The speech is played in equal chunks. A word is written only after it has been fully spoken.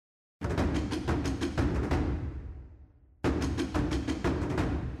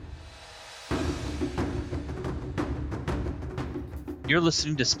You're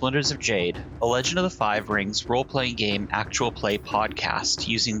listening to Splinters of Jade, a Legend of the Five Rings role-playing game actual play podcast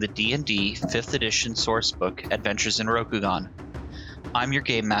using the D&D 5th edition sourcebook Adventures in Rokugan. I'm your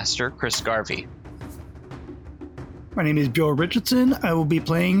game master, Chris Garvey. My name is Bill Richardson. I will be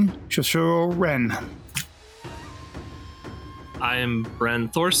playing Shosuro Ren. I am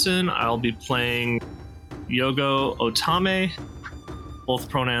Bren Thorson. I'll be playing Yogo Otame. Both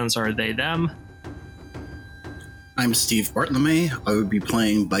pronouns are they, them. I'm Steve Bartlome. I will be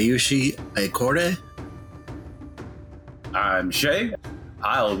playing Bayushi Aikore. I'm Shay.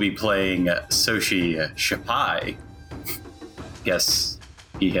 I'll be playing Soshi Shappai. Guess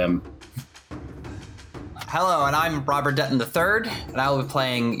he, him. Hello, and I'm Robert Denton III, and I will be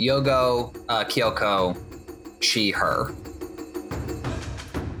playing Yogo Kyoko, she, her.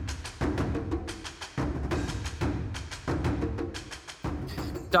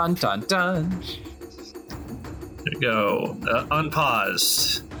 Dun, dun, dun. There you go.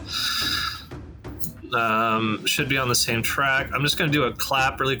 Unpaused. Should be on the same track. I'm just going to do a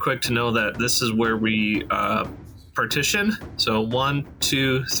clap really quick to know that this is where we partition. So 1,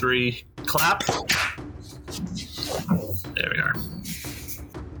 2, 3, clap. There we are.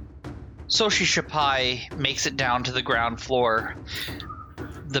 Soshi Shappai makes it down to the ground floor.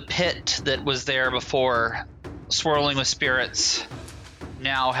 The pit that was there before, swirling with spirits,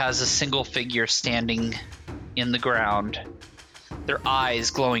 now has a single figure standing in the ground, their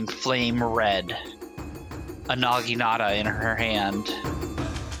eyes glowing flame red, a naginata in her hand.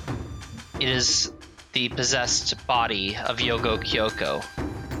 It is the possessed body of Yogo Kyoko,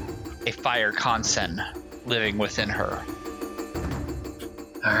 a fire Kansen living within her.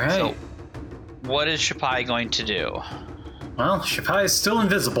 All right. So, what is Shappai going to do? Well, Shappai is still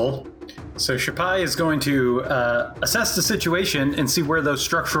invisible. So Shappai is going to assess the situation and see where those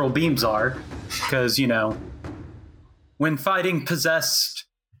structural beams are. Because, you know, when fighting possessed,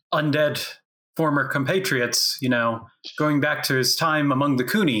 undead former compatriots, you know, going back to his time among the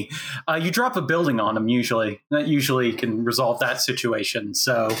Kuni, you drop a building on him usually. That usually can resolve that situation.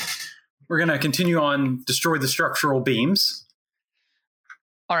 So we're going to continue on, destroy the structural beams.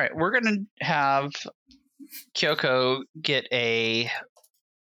 All right, we're going to have Kyoko get a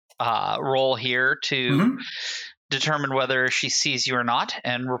roll here to determine whether she sees you or not,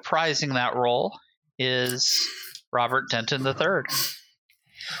 and reprising that roll is Robert Denton III.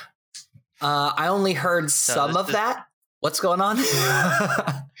 I only heard some of that. What's going on?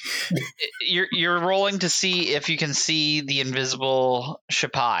 You're rolling to see if you can see the invisible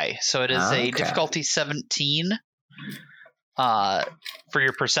Shappai. So it is a difficulty 17 for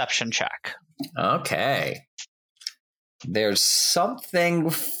your perception check. Okay. There's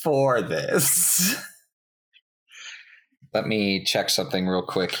something for this. Let me check something real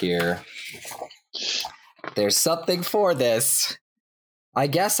quick here. There's something for this. I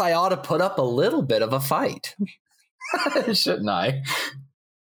guess I ought to put up a little bit of a fight. Shouldn't I?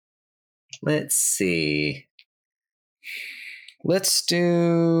 Let's see. Let's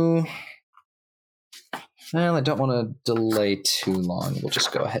do... Well, I don't want to delay too long. We'll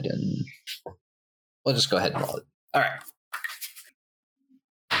just go ahead and roll it. All right.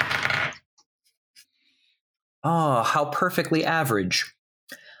 Oh, how perfectly average.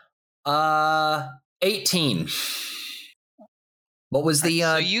 18. What was the...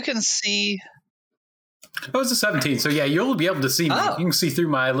 So you can see... Oh, it's a 17. So yeah, you'll be able to see me. Oh. You can see through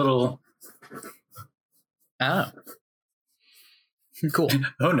my little... Oh. Cool.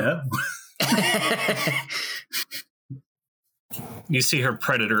 Oh, no. You see her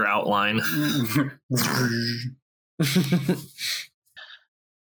predator outline.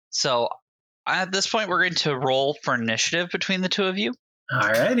 So at this point, we're going to roll for initiative between the two of you.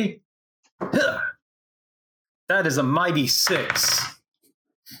 Alrighty. That is a mighty 6.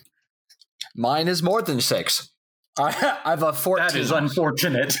 Mine is more than 6. I have a 14. That is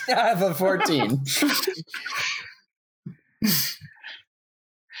unfortunate. I have a 14.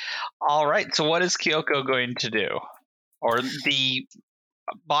 All right, so what is Kyoko going to do? Or the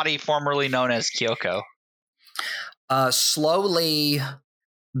body formerly known as Kyoko? Slowly,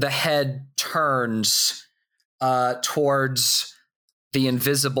 the head turns towards the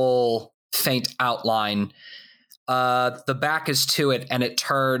invisible faint outline. The back is to it, and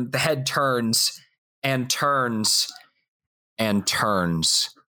the head turns and turns and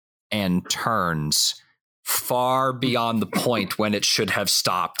turns and turns far beyond the point when it should have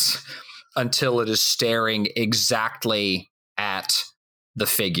stopped, until it is staring exactly at the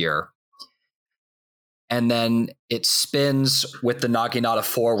figure. And then it spins with the naginata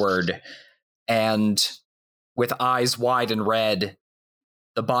forward, and with eyes wide and red,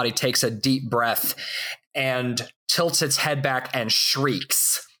 the body takes a deep breath and tilts its head back and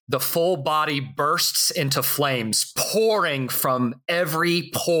shrieks. The full body bursts into flames, pouring from every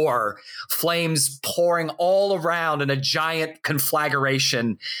pore, flames pouring all around in a giant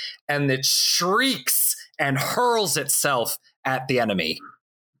conflagration, and it shrieks and hurls itself at the enemy.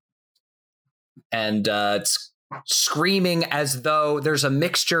 And it's screaming as though there's a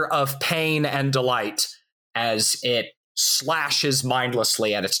mixture of pain and delight as it slashes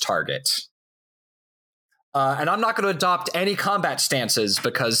mindlessly at its target. And I'm not going to adopt any combat stances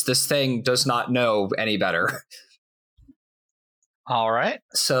because this thing does not know any better. All right.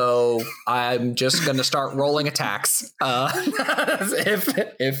 So I'm just going to start rolling attacks. If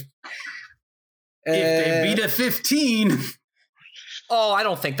they beat a 15. Oh, I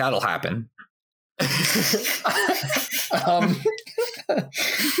don't think that'll happen.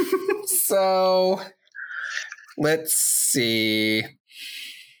 So let's see.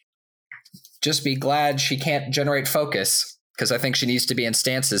 Just be glad she can't generate focus, because I think she needs to be in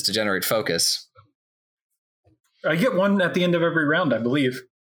stances to generate focus. I get one at the end of every round, I believe.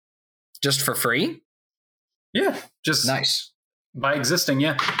 Just for free? Yeah, just nice. By existing,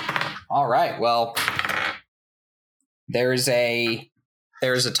 yeah. All right, well, there's a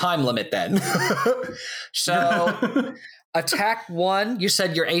time limit then. So, attack 1, you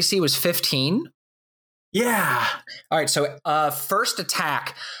said your AC was 15? Yeah. All right, so first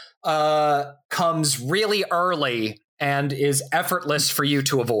attack comes really early and is effortless for you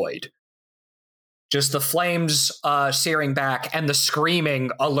to avoid. Just the flames searing back and the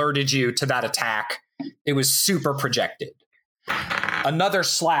screaming alerted you to that attack. It was super projected. Another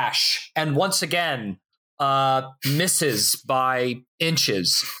slash, and once again, misses by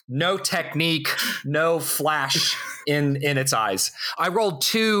inches. No technique, no flash in its eyes. I rolled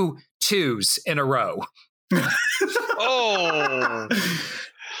 2 2s in a row. Oh.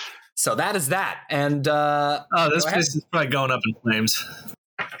 So that is that. And this place is probably going up in flames.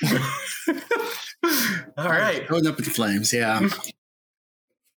 All right. Going up in flames, yeah.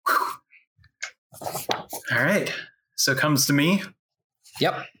 All right. So it comes to me.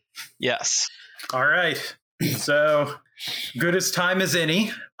 Yep. Yes. All right. So good as time as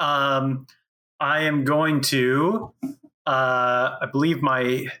any. I am going to I believe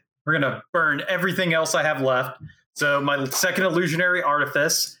we're gonna burn everything else I have left. So my second illusionary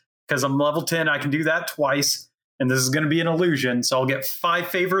artifice, because I'm level 10, I can do that twice, and this is going to be an illusion, so I'll get 5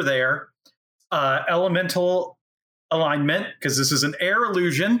 favor there. Elemental alignment, because this is an air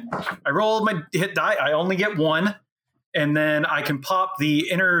illusion. I roll my hit die, I only get 1, and then I can pop the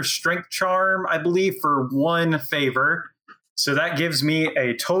inner strength charm, I believe, for 1 favor. So that gives me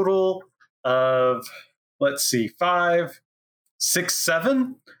a total of, 5, 6,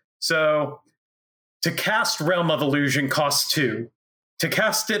 7. So to cast Realm of Illusion costs 2. To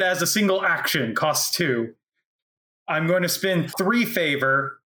cast it as a single action costs 2. I'm going to spend 3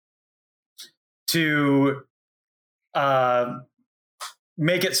 favor to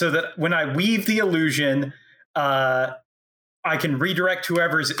make it so that when I weave the illusion, I can redirect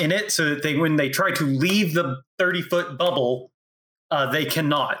whoever's in it so that when they try to leave the 30-foot bubble, they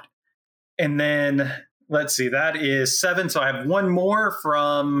cannot. And then, that is 7. So I have 1 more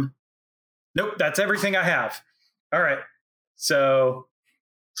from... Nope, that's everything I have. All right. So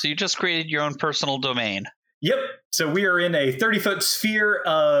you just created your own personal domain. Yep. So we are in a 30-foot sphere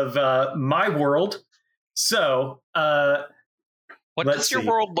of my world. So what does your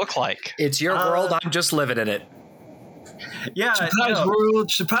world look like? It's your world. I'm just living in it. Yeah.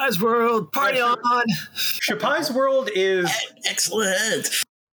 Shapai's world. Party on. Shapai's world is excellent.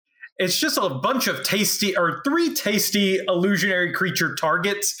 It's just a bunch of 3 tasty illusionary creature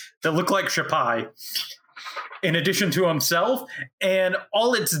targets that look like Shapai, in addition to himself. And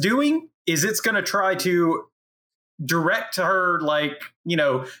all it's doing is it's going to try to direct her,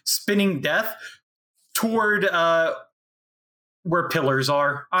 spinning death toward where pillars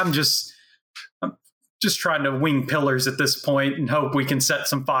are. I'm just trying to wing pillars at this point and hope we can set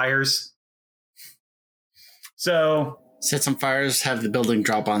some fires. So... Set some fires, have the building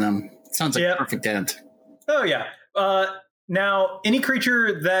drop on them. Sounds like a perfect end. Oh, yeah. Now, any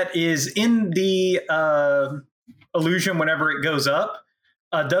creature that is in the illusion whenever it goes up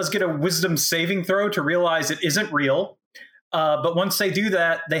does get a wisdom saving throw to realize it isn't real. But once they do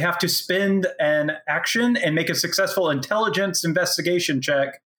that, they have to spend an action and make a successful intelligence investigation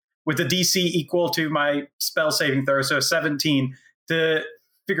check with a DC equal to my spell saving throw, so 17, to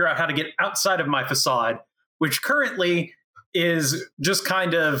figure out how to get outside of my facade, which currently is just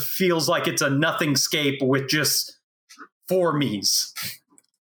kind of feels like it's a nothing scape with just 4 me's.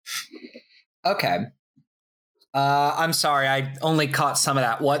 Okay. I'm sorry, I only caught some of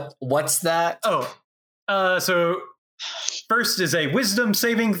that. What's that? Oh, So first is a wisdom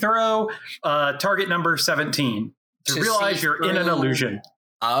saving throw, target number 17. To realize see you're in an through- illusion.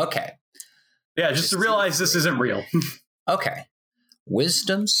 Okay. Yeah, just to realize this isn't real. Okay.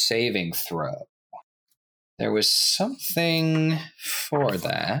 Wisdom saving throw. There was something for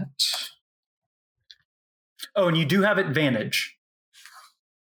that. Oh, and you do have advantage.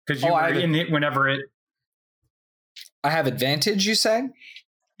 Because you Oh, were I have in it whenever it... I have advantage, you say?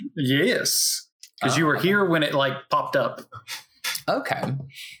 Yes. Because you were here when it, like, popped up. Okay.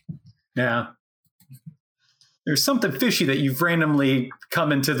 Yeah. There's something fishy that you've randomly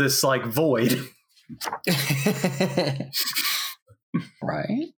come into this, like, void.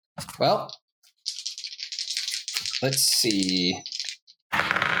 Right. Well, let's see.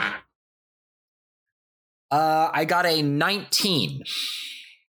 I got a 19.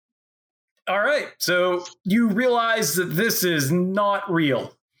 All right. So you realize that this is not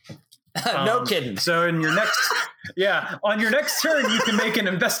real. No kidding. So in your next... Yeah, on your next turn, you can make an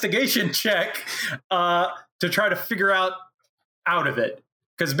investigation check to try to figure out of it.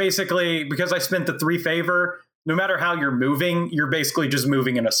 Because basically, because I spent the 3 favor, no matter how you're moving, you're basically just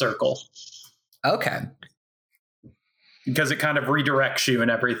moving in a circle. Okay. Because it kind of redirects you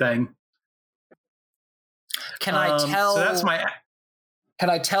and everything. Can I tell? So that's my... Can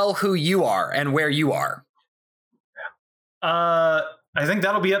I tell who you are and where you are? I think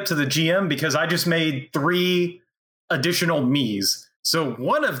that'll be up to the GM because I just made 3 additional me's. So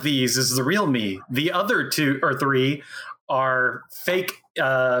one of these is the real me. The other 2 or 3 are fake,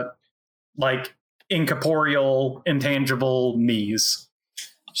 like incorporeal, intangible me's.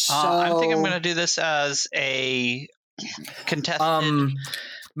 So, I think I'm going to do this as a contested.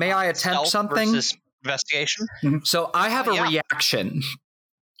 May I attempt stealth something? versus investigation. So I have a Yeah. reaction.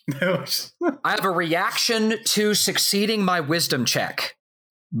 I have a reaction to succeeding my wisdom check.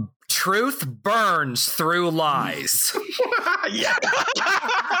 Truth burns through lies. Yeah.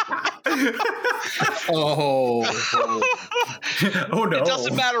 Oh. Oh no. It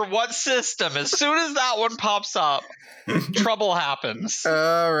doesn't matter what system. As soon as that one pops up, trouble happens.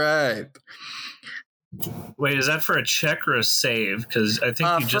 All right. Wait, is that for a check or a save? Because I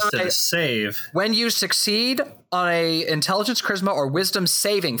think you just for did a- a save. When you succeed on a intelligence, charisma, or wisdom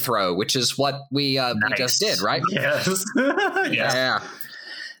saving throw, which is what we just did, right? Yes. Yeah.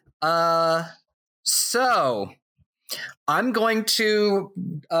 So I'm going to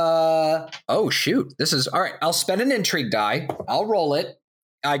oh shoot. This is all right. I'll spend an intrigue die. I'll roll it.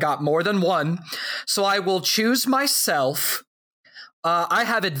 I got more than 1. So I will choose myself. I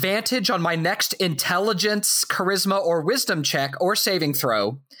have advantage on my next intelligence, charisma, or wisdom check or saving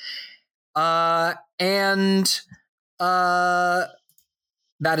throw. And that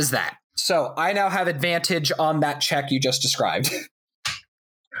is that. So I now have advantage on that check you just described.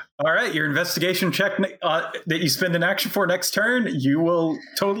 All right, your investigation check that you spend an action for next turn, you will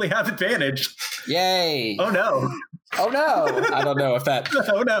totally have advantage. Yay. Oh no. Oh no. I don't know if that.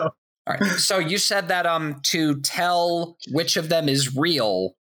 Oh no. All right. So you said that to tell which of them is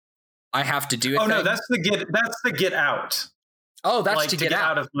real, I have to do it. Oh no, that's the get out. Oh, that's like, to get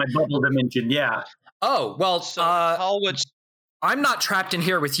out of my bubble dimension. Yeah. Oh, well, So tell which. I'm not trapped in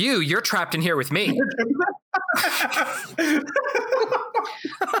here with you. You're trapped in here with me.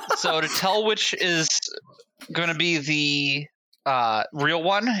 So to tell which is going to be the real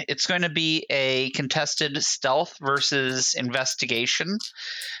one, it's going to be a contested stealth versus investigation.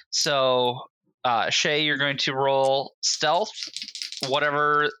 So Shay, you're going to roll stealth.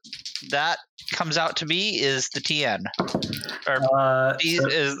 Whatever that comes out to be is the TN. Or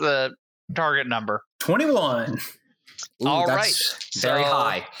is the target number. 21. Ooh, All that's right. very So-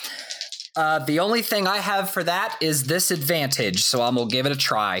 high. The only thing I have for that is this advantage, so I'm gonna give it a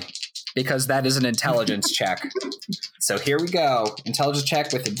try because that is an intelligence check. So here we go, intelligence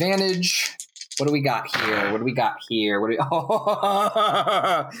check with advantage. What do we got here? What do we got here? What do we?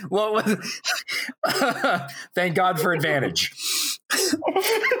 Oh, what was? Thank God for advantage.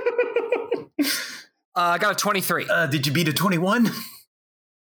 I got a 23. Did you beat a 21?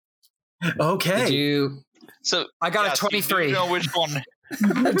 Okay. Did you? So I got a yes, you do 23. know which one.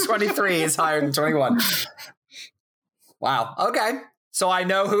 23 is higher than 21. Wow. Okay. So I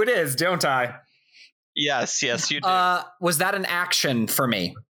know who it is, don't I? Yes, you do. Was that an action for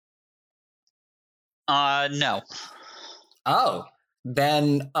me? No. Oh.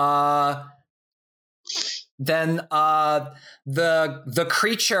 Then the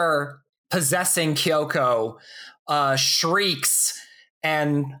creature possessing Kyoko shrieks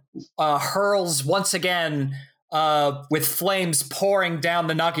and hurls once again with flames pouring down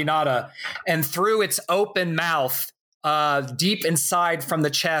the Naginata, and through its open mouth, deep inside from the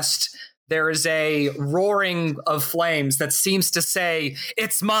chest, there is a roaring of flames that seems to say,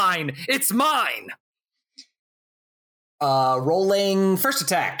 "It's mine! It's mine!" Rolling first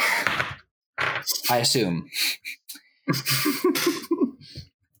attack, I assume.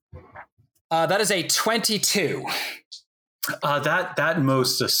 That is a 22. That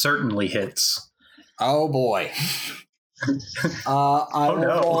most certainly hits. Oh boy. I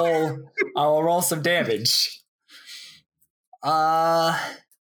will roll some damage.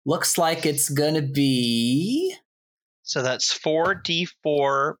 Looks like it's gonna be. So that's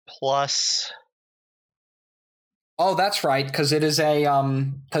 4d4 plus. Oh, that's right, because it is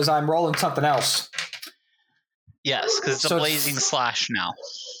because I'm rolling something else. Yes, because it's So a it's- blazing slash now.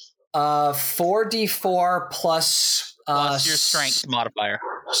 4d4 plus Plus your strength modifier.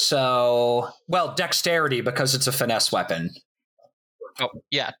 So, well, dexterity because it's a finesse weapon. Oh,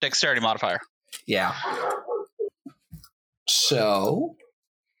 yeah, dexterity modifier. Yeah. So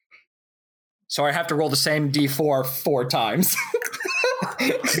I have to roll the same d4 4 times.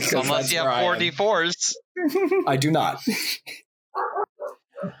 Unless you have 4d4s. I do not.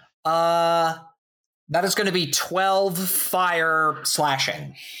 That is going to be 12 fire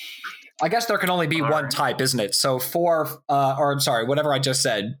slashing. I guess there can only be one type, isn't it? So 4, or I'm sorry, whatever I just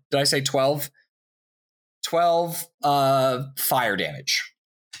said. Did I say 12? 12 fire damage.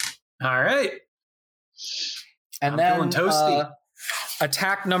 All right. And I'm then feeling toasty.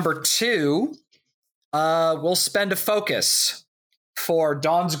 Attack number 2, we'll spend a focus for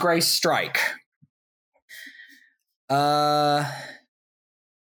Dawn's Grace Strike.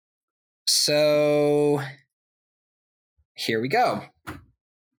 So here we go.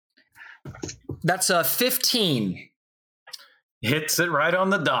 That's a 15. Hits it right on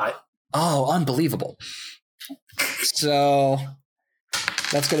the dot. Oh, unbelievable. So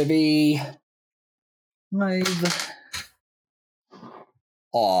that's going to be 5.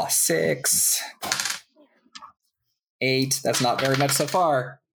 6. 8. That's not very much so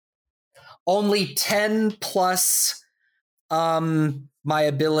far. Only 10 plus my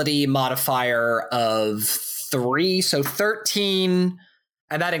ability modifier of 3, so 13,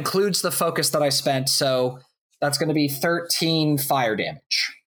 and that includes the focus that I spent, so that's going to be 13 fire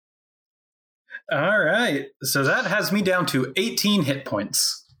damage. All right. So that has me down to 18 hit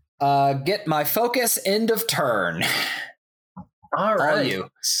points. Get my focus, end of turn. All right. All you.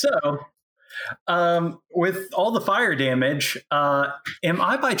 So, with all the fire damage, am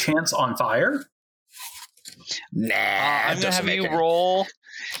I by chance on fire? Nah, I'm going to have you roll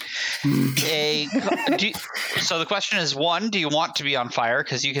a. So the question is, 1, do you want to be on fire?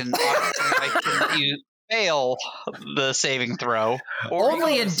 Because you can let you fail the saving throw. Or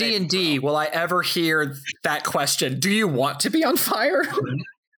Only in D&D will I ever hear that question. Do you want to be on fire?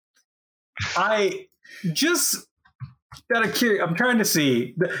 I just got a curious. I'm trying to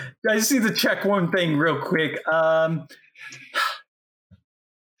see. I just need to check one thing real quick.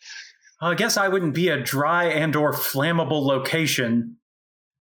 I guess I wouldn't be a dry and/or flammable location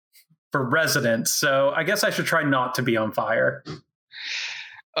for residents, so I guess I should try not to be on fire.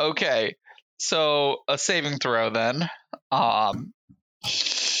 Okay, so a saving throw then. All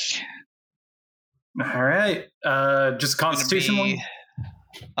right, just Constitution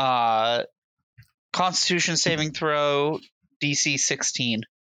one. Constitution saving throw, DC 16.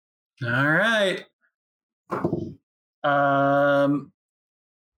 All right.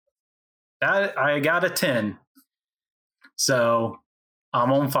 That I got a 10, so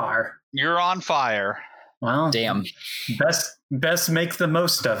I'm on fire. You're on fire. Well, Damn. best make the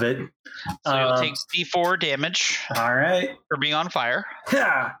most of it. So you'll take D4 damage All right. for being on fire.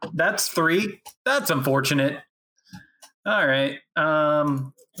 Yeah, that's 3. That's unfortunate. All right.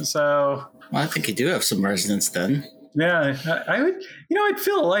 So Well, I think you do have some residents then. yeah, I would. I'd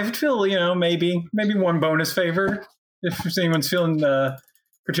feel. Maybe one bonus favor if anyone's feeling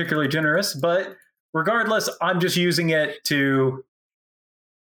particularly generous. But regardless, I'm just using it to.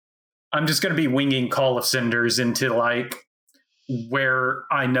 I'm just going to be winging Call of Cinders into like where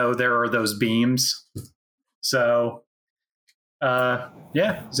I know there are those beams. So,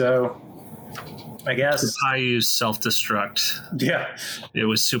 yeah. So, I guess I used self-destruct. yeah. It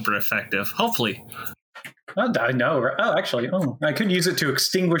was super effective. Hopefully. I know. Oh, actually, I could use it to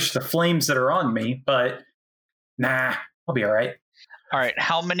extinguish the flames that are on me, but nah, I'll be all right. All right,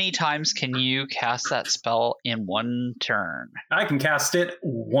 how many times can you cast that spell in one turn? I can cast it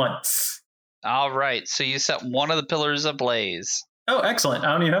once. All right, so you set one of the pillars ablaze. Oh, excellent.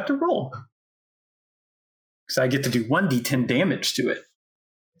 I don't even have to roll. Because I get to do 1d10 damage to it.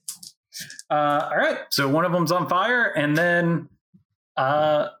 All right, so one of them's on fire, and then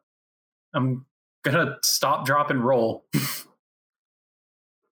I'm going to stop, drop, and roll.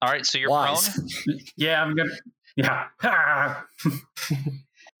 All right, so you're Wise. prone. Yeah, I'm gonna. Yeah.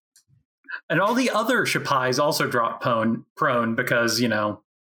 And all the other Shapais also drop prone because, Yep.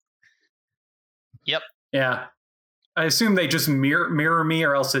 Yeah. I assume they just mirror me,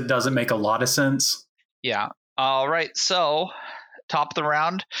 or else it doesn't make a lot of sense. Yeah. All right, so top of the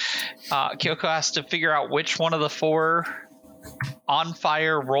round, Kyoko has to figure out which one of the 4 on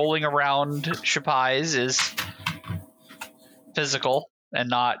fire rolling around Shapais is physical and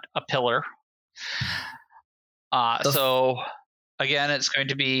not a pillar. So again, it's going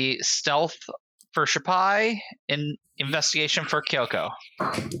to be stealth for Shapai and investigation for Kyoko.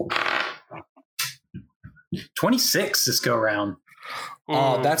 26 this go round.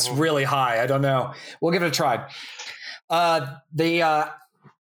 Oh, that's really high. I don't know. We'll give it a try. The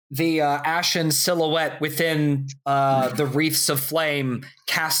ashen silhouette within the wreaths of flame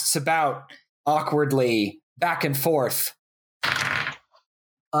casts about awkwardly back and forth.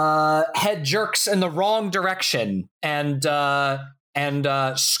 Head jerks in the wrong direction and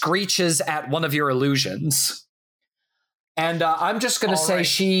screeches at one of your illusions. And I'm just going to say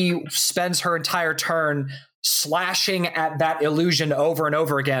she spends her entire turn slashing at that illusion over and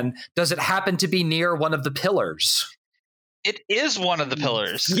over again. Does it happen to be near one of the pillars? It is one of the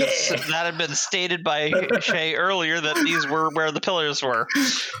pillars. Yeah. That had been stated by Shay earlier that these were where the pillars were.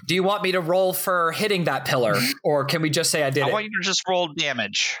 Do you want me to roll for hitting that pillar, or can we just say I did I it? want you to just roll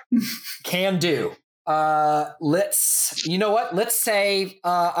damage. Can do. You know what? Let's say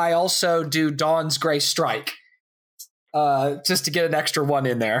I also do Dawn's Gray Strike, just to get an extra 1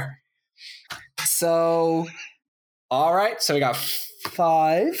 in there. So, all right. So we got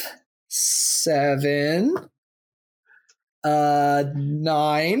 5, 7,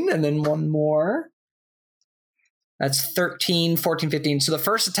 9, and then 1 more. That's 13, 14, 15. So the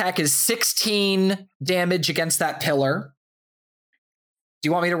first attack is 16 damage against that pillar. Do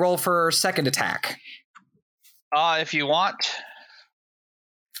you want me to roll for second attack? If you want.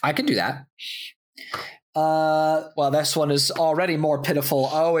 I can do that. Well, this one is already more pitiful.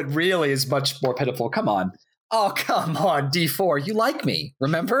 Oh, it really is much more pitiful. Come on. Oh, come on, D4. You like me,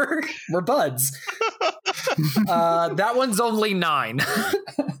 remember? We're buds. That one's only 9.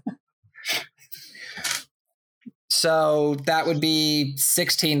 So that would be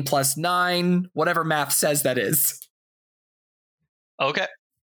 16 plus 9, whatever math says that is. Okay.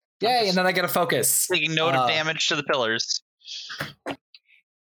 Yay, and then I get a focus. Taking note of damage to the pillars.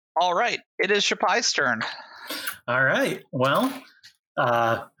 All right. It is Shapai's turn. All right. Well,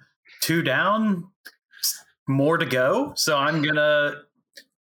 2 down, more to go. So I'm going to,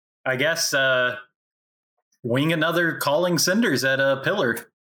 I guess, wing another Calling Cinders at a pillar.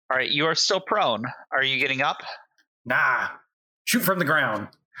 All right. You are still prone. Are you getting up? Nah. Shoot from the ground.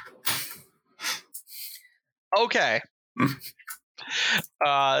 Okay.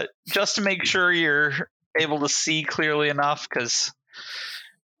 Just to make sure you're able to see clearly enough, because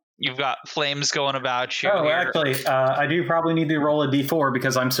you've got flames going about you. Oh, here. actually, I do probably need to roll a d4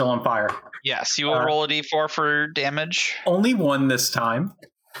 because I'm still on fire. Yes, you will roll a d4 for damage. Only 1 this time.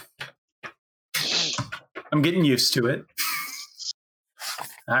 I'm getting used to it.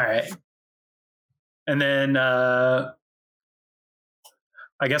 All right. And then I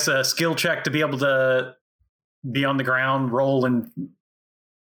guess a skill check to be able to be on the ground, roll, and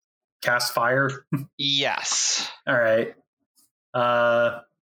cast fire. Yes. All right. I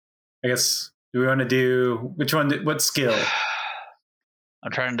guess, do we want to do which one? What skill?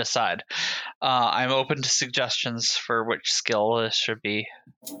 I'm trying to decide. I'm open to suggestions for which skill this should be.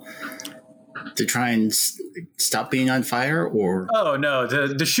 To try and stop being on fire, or? Oh, no,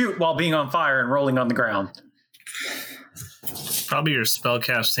 to shoot while being on fire and rolling on the ground. Probably your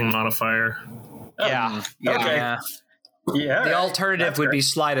spellcasting modifier. Yeah. Okay. Yeah. The alternative That's would fair. be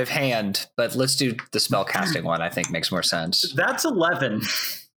sleight of hand, but let's do the spellcasting one. I think makes more sense. That's 11.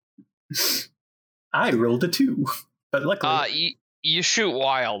 I rolled a 2, but luckily, You shoot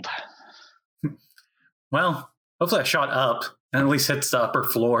wild. well, hopefully I shot up and at least hits the upper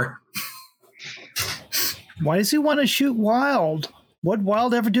floor. Why does he want to shoot Wild? What'd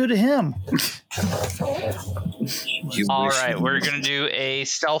Wild ever do to him? All right, we're going to do a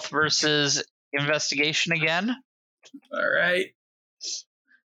stealth versus investigation again. All right.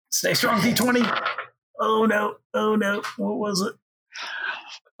 Stay strong, D20. Oh, no. What was it?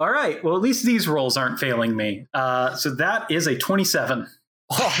 All right. Well, at least these rolls aren't failing me. So that is a 27.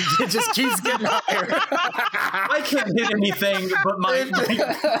 Oh, it just keeps getting higher. I can't hit anything but my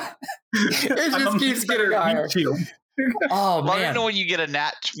It just keeps getting higher. Shield. Oh, Let me man. know when you get a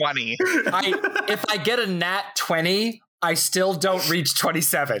nat 20. If I get a nat 20, I still don't reach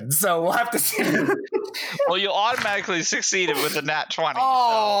 27. So we'll have to see. Well, you automatically succeeded with a nat 20.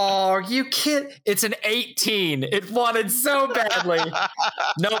 Oh, you can't. It's an 18. It wanted so badly.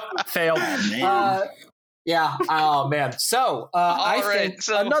 Nope, failed. Man. Yeah. Oh man. So I right, think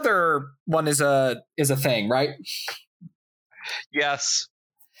so- another one is a thing, right? Yes.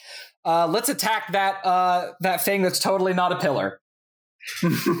 Let's attack that thing that's totally not a pillar.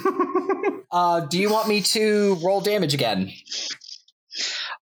 Do you want me to roll damage again?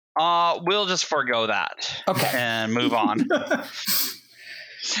 We'll just forego that. Okay. And move on.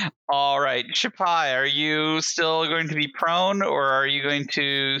 All right, Shapai, are you still going to be prone, or are you going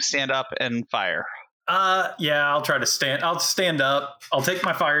to stand up and fire? Yeah, I'll try to stand. I'll stand up. I'll take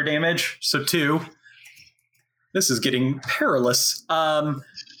my fire damage. So 2. This is getting perilous. All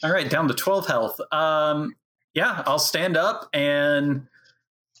right, down to 12 health. Yeah, I'll stand up and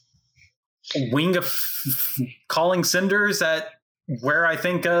wing calling cinders at where I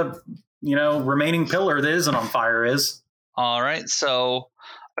think a remaining pillar that isn't on fire is. All right, so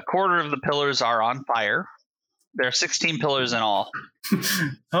a quarter of the pillars are on fire. There are 16 pillars in all.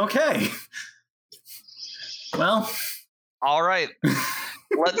 Okay. Well. All right.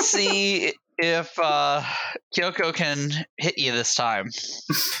 Let's see if Kyoko can hit you this time.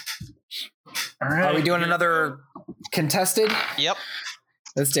 All right. Are we doing another contested? Yep.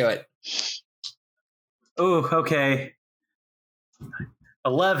 Let's do it. Oh, okay.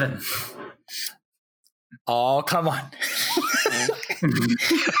 11. Oh, come on.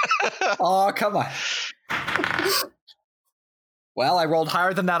 Oh, come on. Well, I rolled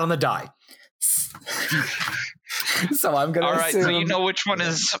higher than that on the die. So I'm going to All right, assume... so you know which one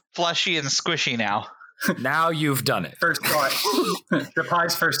is fleshy and squishy now. Now you've done it. First thought.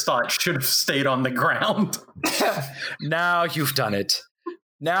 Rapai's first thought should have stayed on the ground. Now you've done it.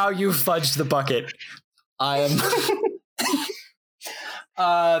 Now you've fudged the bucket. I am...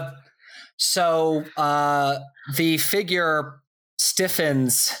 So the figure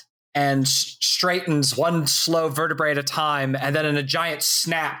stiffens and straightens one slow vertebrae at a time, and then in a giant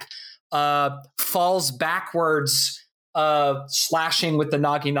snap, falls backwards, slashing with the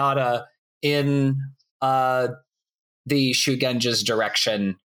naginata in the Shugenja's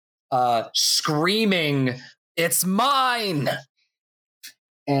direction, screaming, "It's mine!"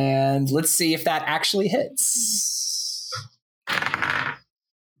 And let's see if that actually hits.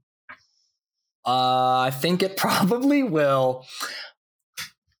 I think it probably will.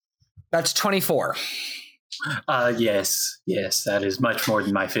 That's 24. Yes, that is much more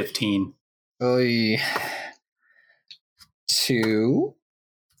than my 15. 2,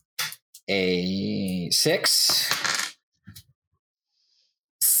 a 6,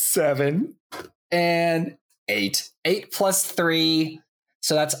 7, and 8. 8 plus 3,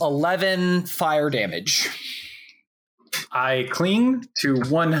 so that's 11 fire damage. I cling to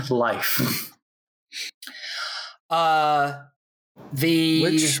 1 life.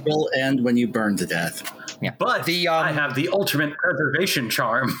 Which will end when you burn to death. Yeah. But I have the ultimate preservation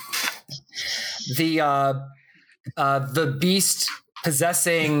charm. The beast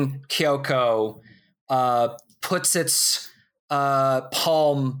possessing Kyoko puts its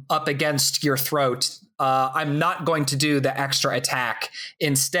palm up against your throat. I'm not going to do the extra attack.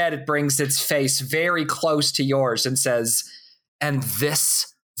 Instead, it brings its face very close to yours and says, "And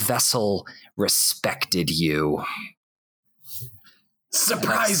this vessel respected you."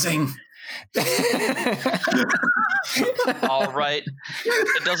 Surprising. All right.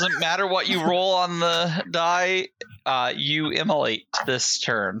 It doesn't matter what you roll on the die. You immolate this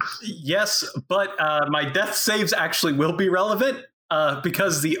turn. Yes, but my death saves actually will be relevant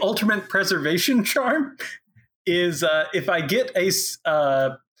because the ultimate preservation charm is if I get a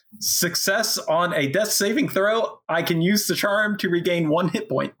success on a death saving throw, I can use the charm to regain 1 hit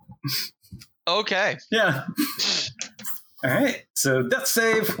point. Okay. Yeah. All right. So death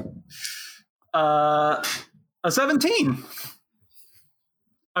save. A 17.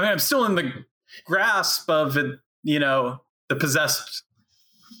 I mean, I'm still in the grasp of it, the possessed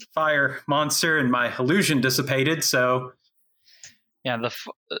fire monster, and my illusion dissipated. So Yeah,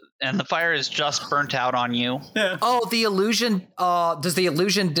 the fire is just burnt out on you. yeah. Oh, the illusion. Does the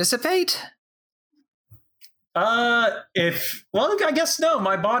illusion dissipate? I guess no.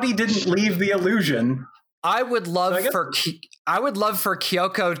 My body didn't leave the illusion. I would love So I would love for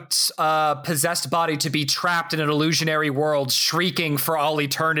Kyoko's possessed body to be trapped in an illusionary world, shrieking for all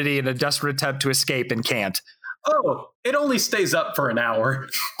eternity in a desperate attempt to escape and can't. Oh, it only stays up for an hour.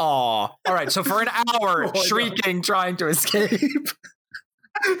 Aw. All right, so for an hour, Oh my shrieking, trying to escape.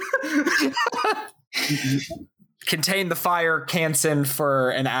 Contain the fire, Kansen,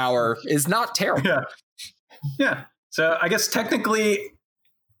 for an hour is not terrible. Yeah. Yeah. So I guess technically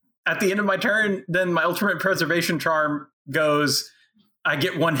at the end of my turn, then my ultimate preservation charm goes, I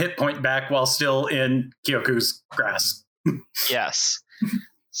get 1 hit point back while still in Kyoku's grasp. Yes.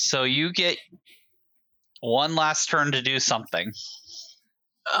 So you get one last turn to do something.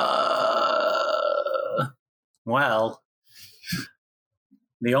 Well,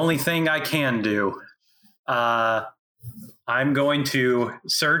 the only thing I can do, I'm going to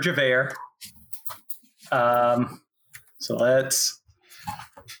Surge of Air. So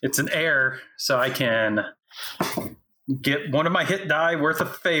it's an air, so I can get one of my hit die worth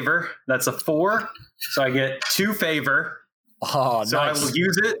of favor. That's a 4, so I get 2 favor. Oh, so nice. I will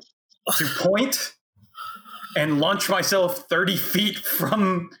use it to point and launch myself 30 feet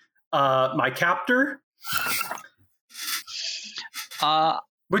from my captor,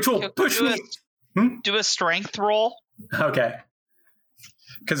 which will push me. Do a strength roll. Okay.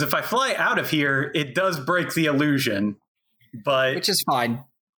 Because if I fly out of here, it does break the illusion. But Which is fine.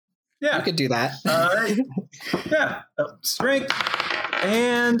 yeah, You could do that. yeah, strength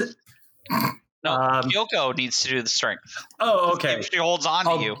and No, Kyoko needs to do the strength. oh, okay. If she holds on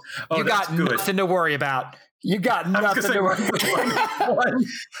to you. Oh, you that's got good. nothing to worry about. You got nothing to worry about. One.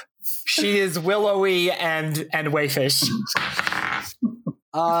 She is willowy and wayfish.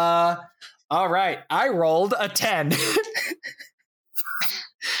 All right. I rolled a 10.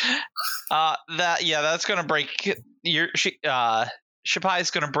 That's gonna break your Shippai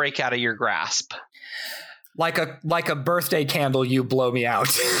is gonna break out of your grasp. like a birthday candle, you blow me out.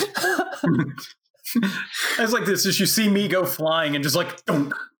 It's like this, as you see me go flying and just like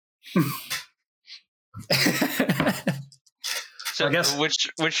dunk. So I guess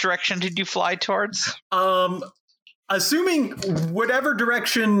which direction did you fly towards? Assuming whatever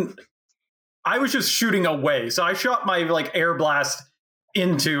direction, I was just shooting away. So I shot my like air blast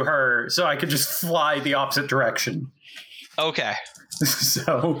into her so I could just fly the opposite direction. Okay.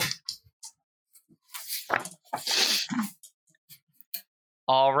 So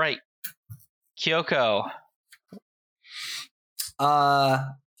All right. Kyoko.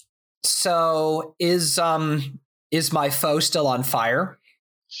 So is my foe still on fire?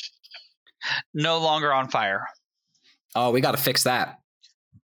 No longer on fire. Oh, we got to fix that.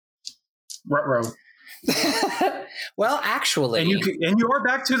 ruh-roh. Well, actually, And you are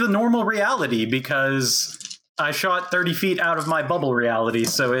back to the normal reality because I shot 30 feet out of my bubble reality,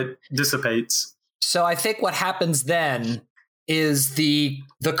 so it dissipates. so I think what happens then is the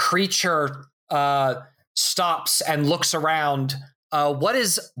creature stops and looks around.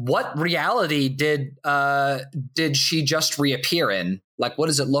 What reality did she just reappear in? Like, what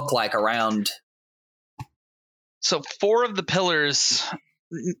does it look like around? So 4 of the pillars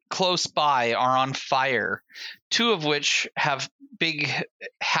close by are on fire, 2 of which have big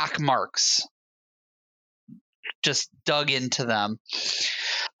hack marks just dug into them.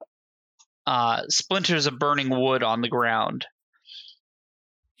 Splinters of burning wood on the ground.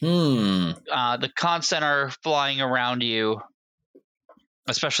 The consent are flying around you,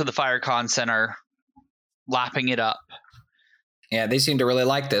 especially the fire consent are lapping it up. Yeah, they seem to really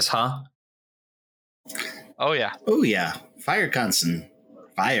like this, huh? Oh yeah. Oh yeah, fire constant.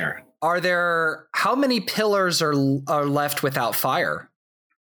 Fire. How many pillars are left without fire?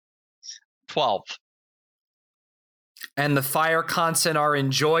 12. And the fire constant are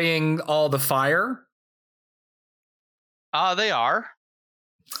enjoying all the fire? They are.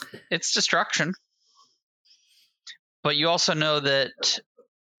 It's destruction. But you also know that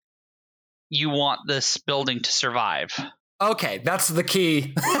you want this building to survive. Okay, that's the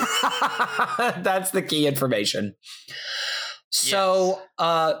key. That's the key information. So,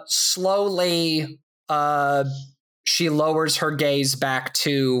 slowly, she lowers her gaze back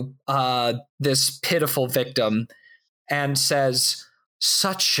to this pitiful victim and says,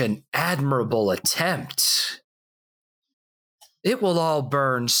 "Such an admirable attempt. It will all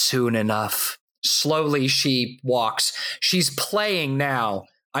burn soon enough." Slowly, she walks. She's playing now.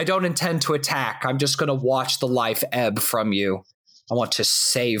 I don't intend to attack. I'm just going to watch the life ebb from you. I want to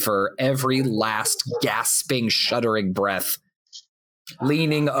savor every last gasping, shuddering breath.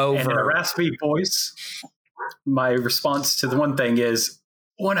 Leaning over. And in a raspy voice, my response to the one thing is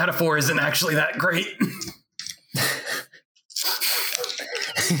 1 out of 4 isn't actually that great.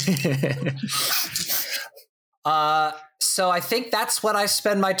 So I think that's what I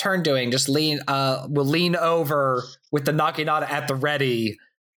spend my turn doing. Just we'll lean over with the Naginata at the ready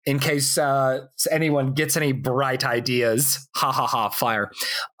in case anyone gets any bright ideas. Ha ha ha, fire.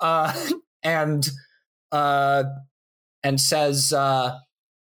 And says,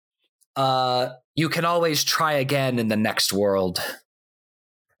 you can always try again in the next world.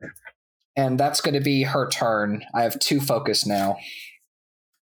 And that's going to be her turn. I have 2 focus now.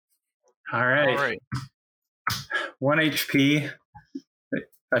 All right. 1 HP. If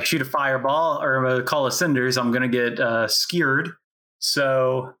I shoot a fireball or a call of cinders, I'm going to get skewered.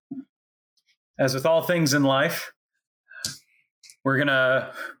 So, as with all things in life, we're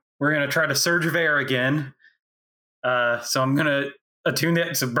gonna try to surge of air again. So I'm gonna attune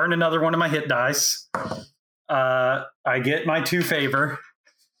it to burn another one of my hit dice. I get my 2 favor.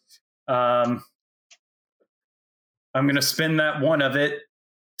 I'm gonna spend that one of it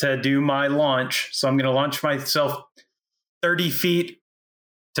to do my launch. So I'm gonna launch myself 30 feet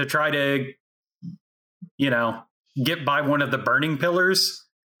to try to, get by one of the burning pillars.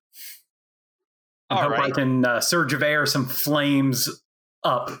 I hope I can surge of air some flames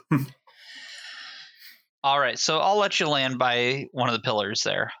up. All right, so I'll let you land by one of the pillars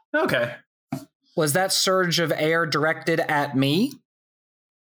there. Okay. Was that surge of air directed at me?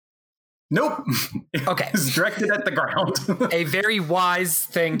 Nope. Okay. It's directed at the ground. A very wise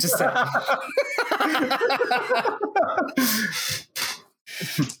thing to say.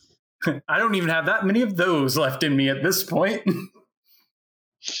 I don't even have that many of those left in me at this point.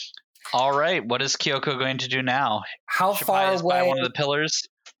 All right, what is Kyoko going to do now? How Shippai far is away? by one of the pillars.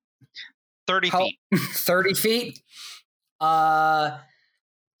 30 feet. 30 feet.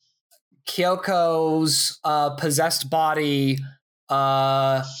 Kyoko's possessed body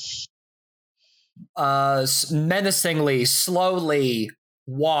menacingly, slowly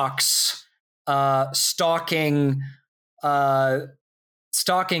walks, stalking her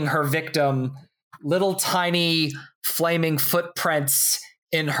victim, little tiny flaming footprints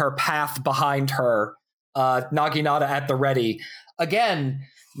in her path behind her, Naginata at the ready. Again,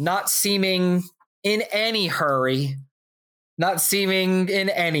 not seeming in any hurry, not seeming in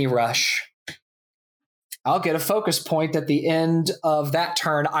any rush. I'll get a focus point at the end of that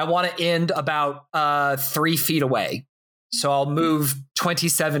turn. I want to end about 3 feet away. So I'll move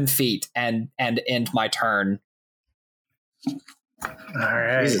 27 feet and end my turn. All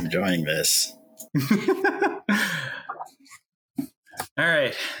right. He's enjoying this. All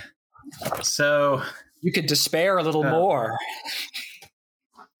right. So You could despair a little more.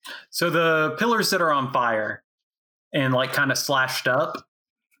 So the pillars that are on fire and like kind of slashed up,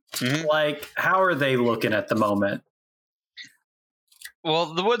 like how are they looking at the moment?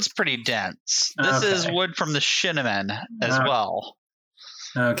 Well, the wood's pretty dense. This is wood from the Shinnemen as well.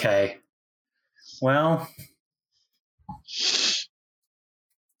 Okay. Well,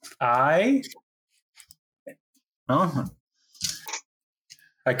 I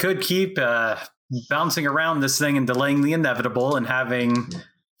could keep bouncing around this thing and delaying the inevitable and having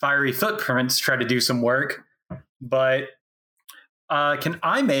fiery footprints try to do some work, but can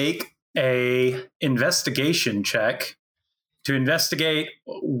I make a investigation check to investigate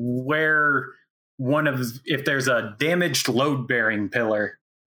where if there's a damaged load-bearing pillar?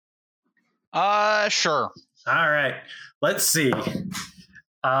 Sure. All right, let's see.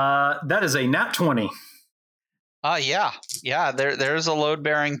 That is a nat 20. Yeah. There's a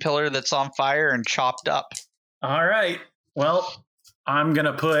load-bearing pillar that's on fire and chopped up. All right. Well, I'm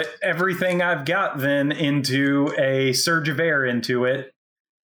gonna put everything I've got then into a surge of air into it.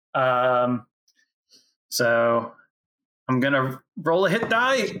 So I'm gonna roll a hit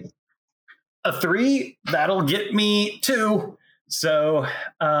die. A 3. That'll get me 2. So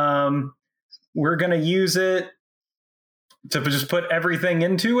we're gonna use it to just put everything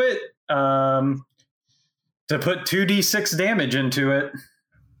into it. To put 2d6 damage into it.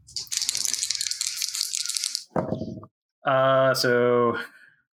 So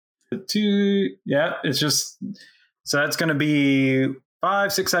 2, it's just, so that's going to be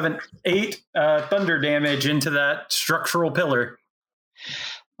 5, 6, 7, 8 thunder damage into that structural pillar.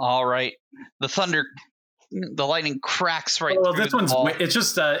 All right. The lightning cracks right through this one's, it's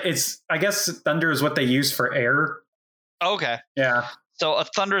just, I guess thunder is what they use for air. Okay. Yeah. So a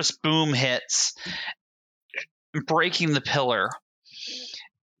thunderous boom hits, breaking the pillar.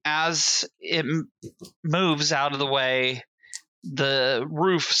 As it moves out of the way, the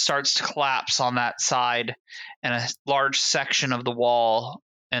roof starts to collapse on that side, and a large section of the wall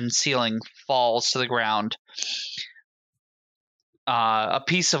and ceiling falls to the ground. A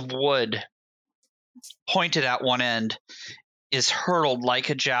piece of wood pointed at one end is hurled like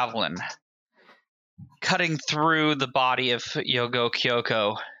a javelin, cutting through the body of Yogo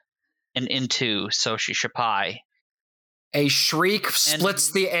Kyoko and into Soshi Shippai. A shriek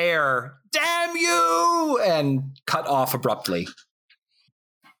splits the air. Damn you! And cut off abruptly.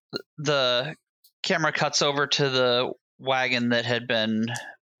 The camera cuts over to the wagon that had been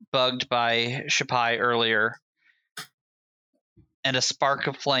bugged by Shippai earlier, and a spark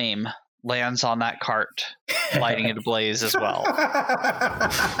of flame lands on that cart, lighting it ablaze as well.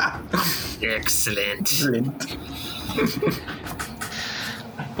 Excellent.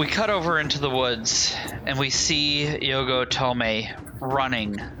 We cut over into the woods, and we see Yogo Tome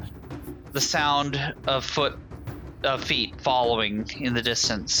running. The sound of feet following in the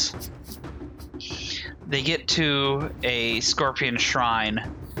distance. They get to a scorpion shrine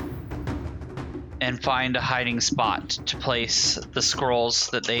and find a hiding spot to place the scrolls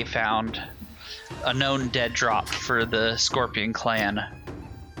that they found. A known dead drop for the Scorpion clan.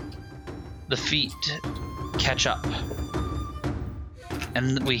 The feet catch up,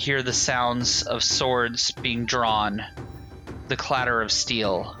 and we hear the sounds of swords being drawn, the clatter of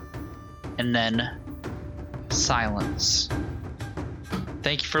steel, and then silence.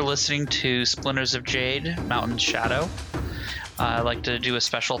 Thank you for listening to Splinters of Jade, Mountain's Shadow. I'd like to do a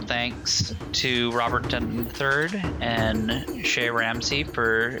special thanks to Robert Denton III and Shay Ramsey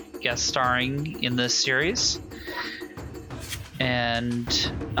for guest starring in this series.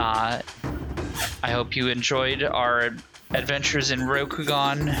 And I hope you enjoyed our adventures in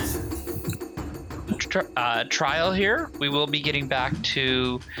Rokugan trial here. We will be getting back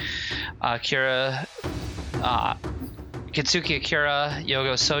to Kitsuki Akira,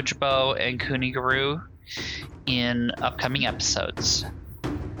 Yogo Sojibo, and Kuniguru in upcoming episodes.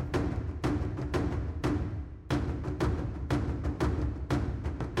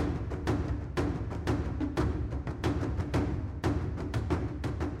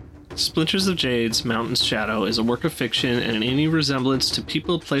 Splinters of Jade's Mountain's Shadow is a work of fiction, and any resemblance to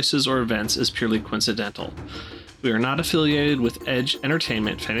people, places, or events is purely coincidental. We are not affiliated with Edge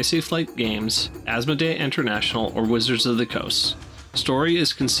Entertainment, Fantasy Flight Games, Asmodee International, or Wizards of the Coast. Story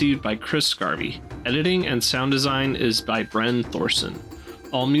is conceived by Chris Scarvey. Editing and sound design is by Bren Thorson.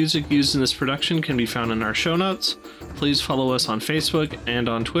 All music used in this production can be found in our show notes. Please follow us on Facebook and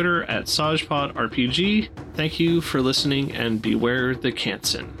on Twitter at SajPodRPG. Thank you for listening, and beware the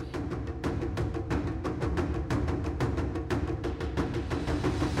Kansen.